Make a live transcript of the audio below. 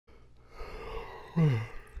Man.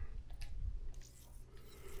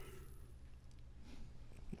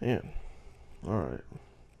 Alright.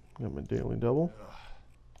 Got my daily double.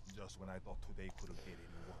 Just when I thought today couldn't get any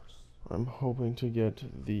worse. I'm hoping to get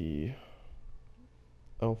the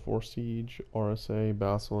L4 Siege, RSA,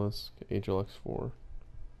 Basilisk, HLX4.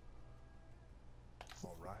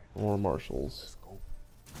 Alright. Or Marshals.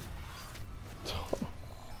 Let's go.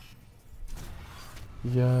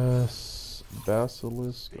 Yes.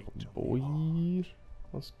 Basilisk, boy.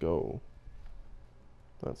 Let's go.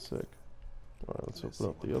 That's sick. Alright, let's open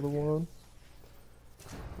up the other one.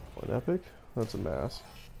 An epic? That's a mask.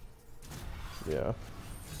 Yeah.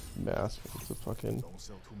 Mask. It's a fucking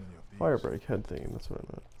firebreak head thing. That's what I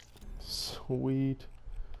meant. Sweet.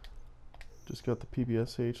 Just got the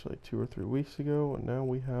PBSH like 2 or 3 weeks ago, and now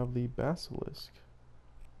we have the Basilisk.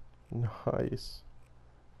 Nice.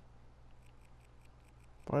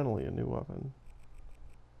 Finally a new weapon.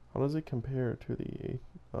 How does it compare to the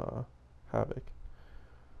Havoc?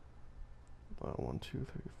 1, 2, 3,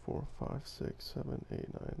 4, 5, 6, 7, 8,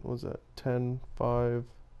 9. What was that? 10, 5,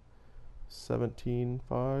 17,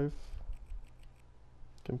 5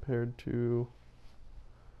 compared to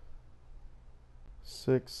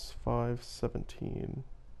 6, 5, 17.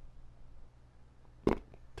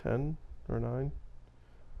 10 or 9.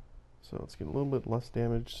 So let's get a little bit less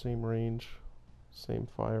damage, same range, same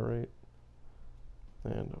fire rate,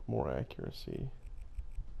 and more accuracy.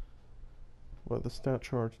 But the stat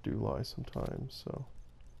charts do lie sometimes, so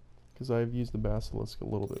because I've used the Basilisk a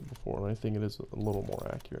little bit before, and I think it is a little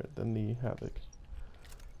more accurate than the Havoc.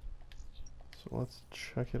 So let's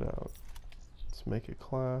check it out. Let's make a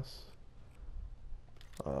class.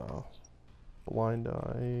 Blind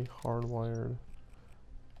Eye, Hardwired,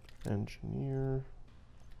 Engineer,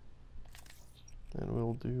 and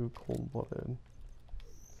we'll do Cold-Blooded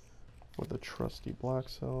with a trusty Black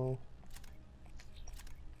Cell.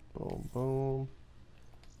 Boom, boom.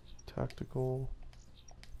 Tactical.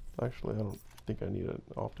 Actually, I don't think I need an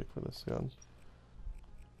optic for this gun.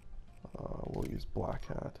 We'll use Black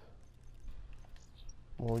Hat.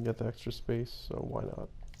 We'll get the extra space, so why not?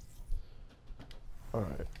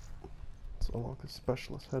 Alright. Let's unlock the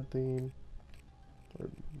Specialist head theme. Or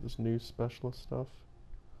this new Specialist stuff.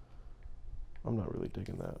 I'm not really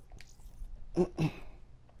digging that.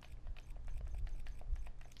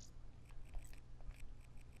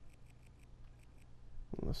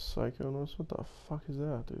 And the Psychonos, what the fuck is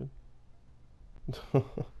that, dude?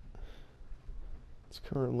 It's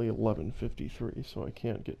currently 11:53, so I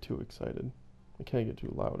can't get too excited. I can't get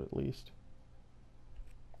too loud, at least.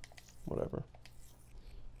 Whatever.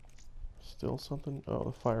 Still something? Oh,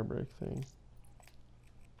 the fire break thing.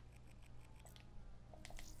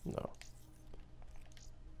 No.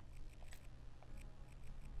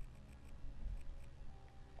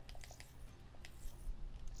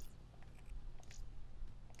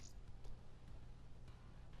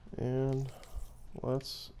 And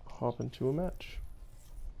let's hop into a match.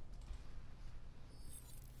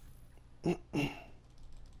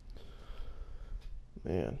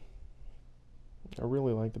 Man, I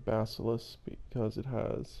really like the Basilisk because it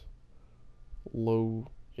has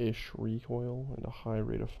low-ish recoil and a high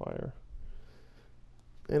rate of fire.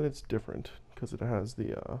 And it's different because it has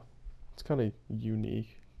the, it's kind of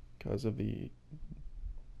unique because of the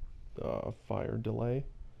fire delay.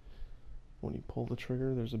 When you pull the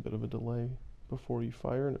trigger, there's a bit of a delay before you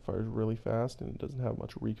fire, and it fires really fast, and it doesn't have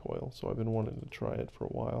much recoil, so I've been wanting to try it for a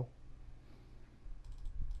while.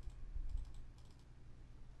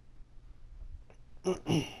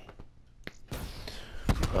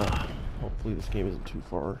 Hopefully this game isn't too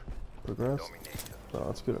far progressed. No,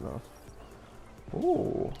 that's good enough.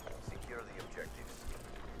 Ooh.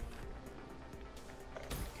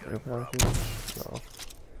 Air package? No.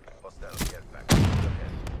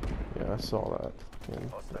 Yeah, I saw that.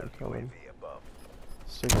 They're coming.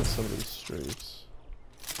 Let's take out some of these strafes.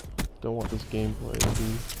 Don't want this gameplay to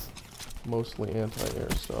be mostly anti-air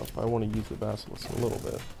stuff. I want to use the Basilisk a little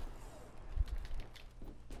bit.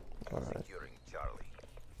 Alright.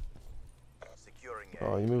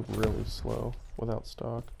 Oh, you move really slow without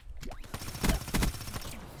stock.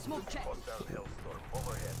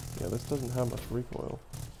 Yeah, this doesn't have much recoil.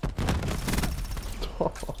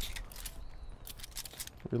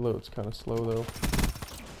 Reload's kind of slow though.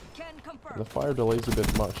 The fire delay's a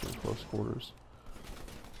bit much in close quarters.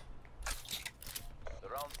 The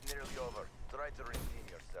round's nearly over. Try to redeem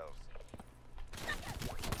yourselves.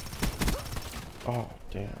 Oh,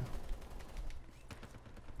 damn.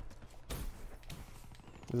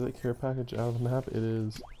 Is that care package out of the map? It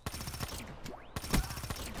is.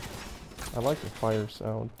 I like the fire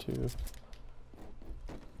sound too.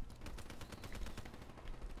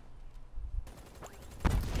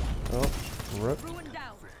 Rip. Ruin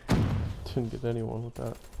down. Didn't get anyone with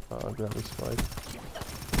that gravity spike.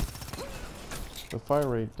 The fire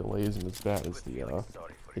rate delay isn't as bad as the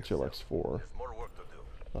HLX4. There's more work to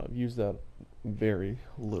do. I've used that very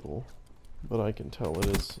little, but I can tell it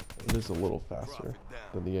is a little faster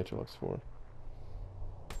than the HLX4.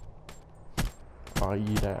 I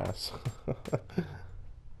eat ass.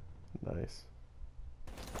 Nice.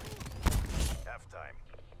 Halftime.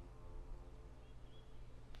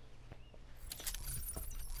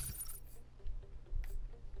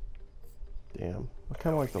 Damn. I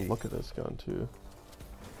kind of like the look of this gun too.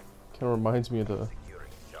 Kind of reminds me of the, Securing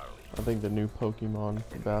Charlie. I think the new Pokemon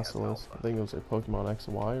Basilisk. I think it was like Pokemon X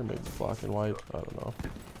and Y or maybe Black and White. I don't know.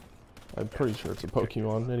 I'm pretty sure it's a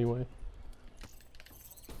Pokemon anyway.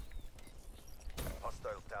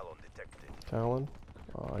 Hostile Talon detected. Talon.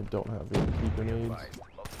 I don't have any key grenades. Advised,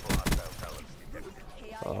 multiple hostile Talons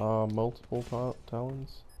detected. Multiple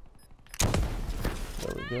Talons.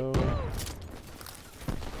 There we go.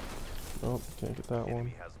 Nope, can't get that one.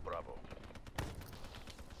 Enemy has Bravo.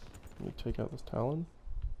 Let me take out this Talon.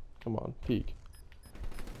 Come on, peek.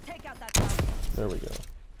 Take out that target. There we go.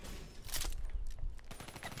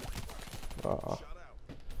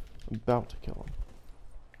 I'm about to kill him.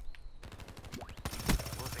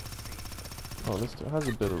 Losing C. Oh, this has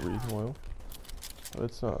a bit of recoil, but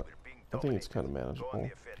it's not. We're being I think it's kind dominated. of Go on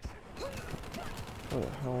manageable. the offensive. What the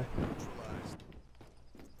hell?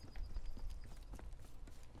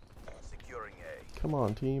 Securing A. Come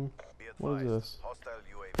on, team. Be What is advised, this? hostile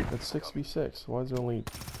UAV It's incoming. 6v6. Why is there only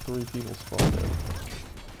 3 people spawned there?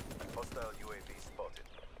 Hostile UAV spotted.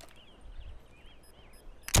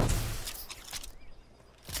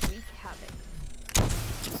 Wreak havoc.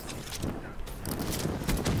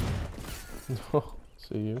 No,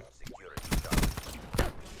 see you. Securing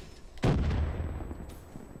Charlie.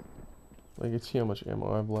 I can see how much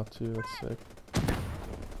ammo I've left too. That's sick.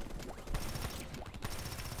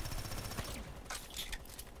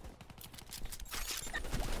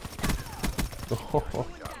 Oh, Ruin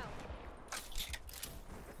down.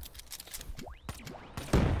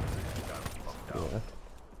 yeah.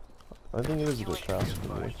 I think it is a bit faster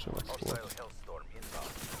than the HLX4. Hostile Hellstorm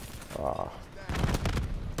inbound. Ah,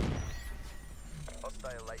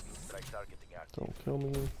 Hostile lightning strike targeting active. don't kill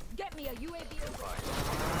me. Get me a UAV away.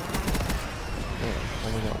 Yeah,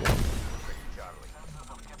 only got one. Charlie.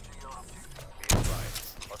 Be advised,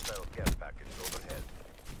 hostile care package overhead.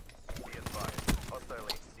 Be advised, hostile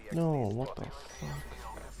HCXD No, what the spotted. fuck?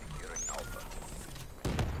 Securing Alpha.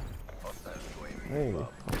 Hostile UAV Hey,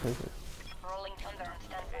 above. I'll take it. Rolling thunder on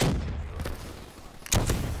standby.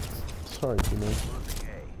 Sorry, teammate. Losing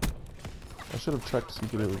A. I should have checked to see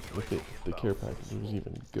if the care package was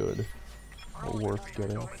even good or worth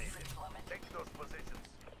getting. Take those positions.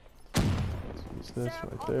 Let's use this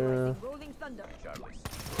Serve right there. authorizing rolling thunder. Charlie.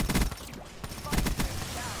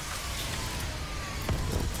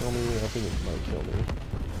 Don't kill me. I think it might kill me.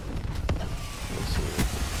 Let's see.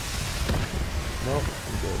 Nope,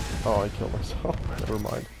 I'm good. Oh, I killed myself. Never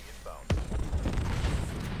mind. Inbound.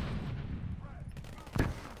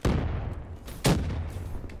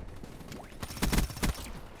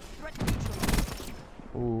 Threat neutralized.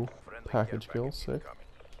 Ooh, Friendly package care kill, package sick. incoming.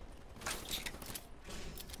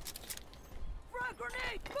 Frag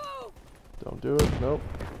grenade. Move. Don't do it. Nope.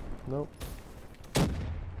 Nope.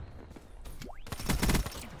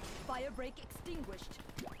 Fire break extinguished.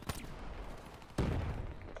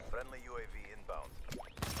 Friendly UAV inbound.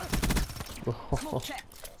 Smoke check.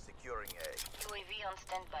 Securing A. UAV on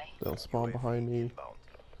standby. Don't spawn UAV behind me. inbound.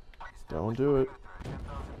 Don't do it.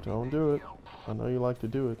 Don't do it. I know you like to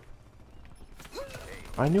do it.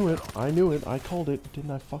 I knew it. I knew it. I called it.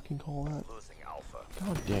 Didn't I fucking call that? Losing Alpha.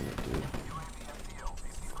 God damn it, dude.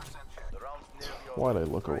 The round's nearly over. Why'd I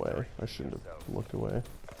look Try to away? I redeem shouldn't have yourself. looked away.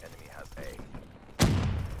 Enemy has A.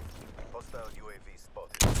 Hostile UAV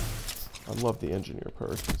spotted. I love the engineer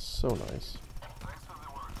perk. It's so nice.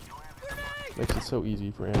 Makes it so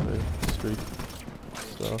easy for anti-streak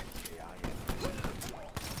stuff.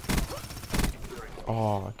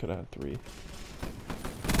 Oh, I could have had 3.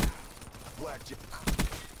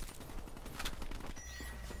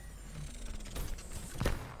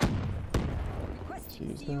 Requesting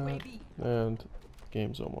Use that, UAV. and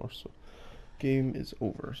game's almost. Game is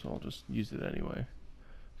over, so I'll just use it anyway.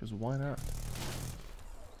 Because why not?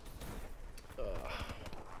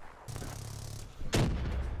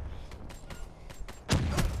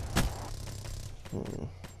 Hmm.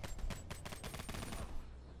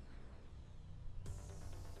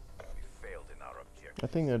 We failed in our objective. I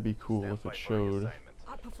think that'd be cool Stand if by it for showed reassignment.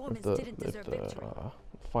 Our that performance the didn't deserve victory.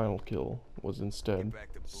 final kill was instead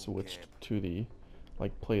switched to the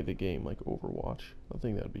like play the game like Overwatch. I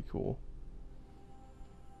think that'd be cool.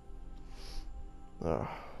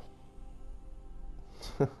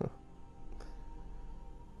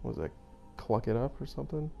 Was that Cluck It Up or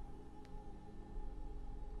something?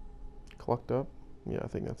 Clucked Up? Yeah, I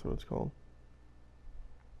think that's what it's called.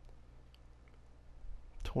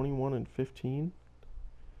 21 and 15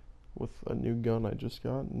 with a new gun I just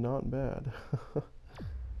got. Not bad.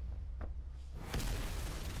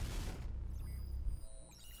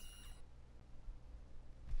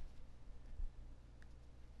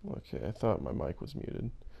 Okay, I thought my mic was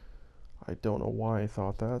muted. I don't know why I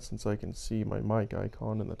thought that, since I can see my mic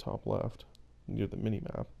icon in the top left near the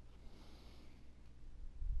minimap.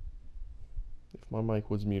 If my mic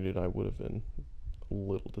was muted, I would have been a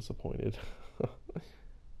little disappointed.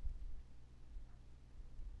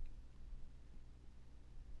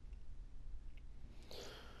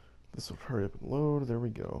 This will hurry up and load. There we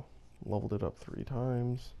go. Leveled it up 3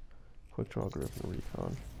 times. Quick draw, grip, and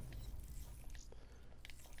recon.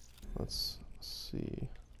 Let's see.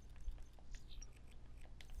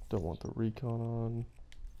 Don't want the recon on.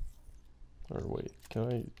 Or wait,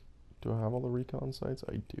 do I have all the recon sites?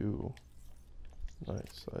 I do.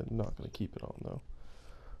 Nice. I'm not going to keep it on though.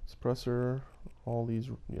 Suppressor, all these,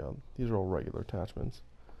 yeah, these are all regular attachments.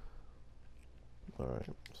 Alright,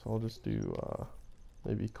 so I'll just do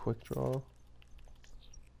maybe quick draw.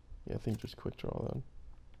 Yeah, I think just quick draw then.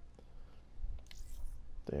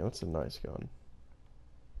 Damn, that's a nice gun.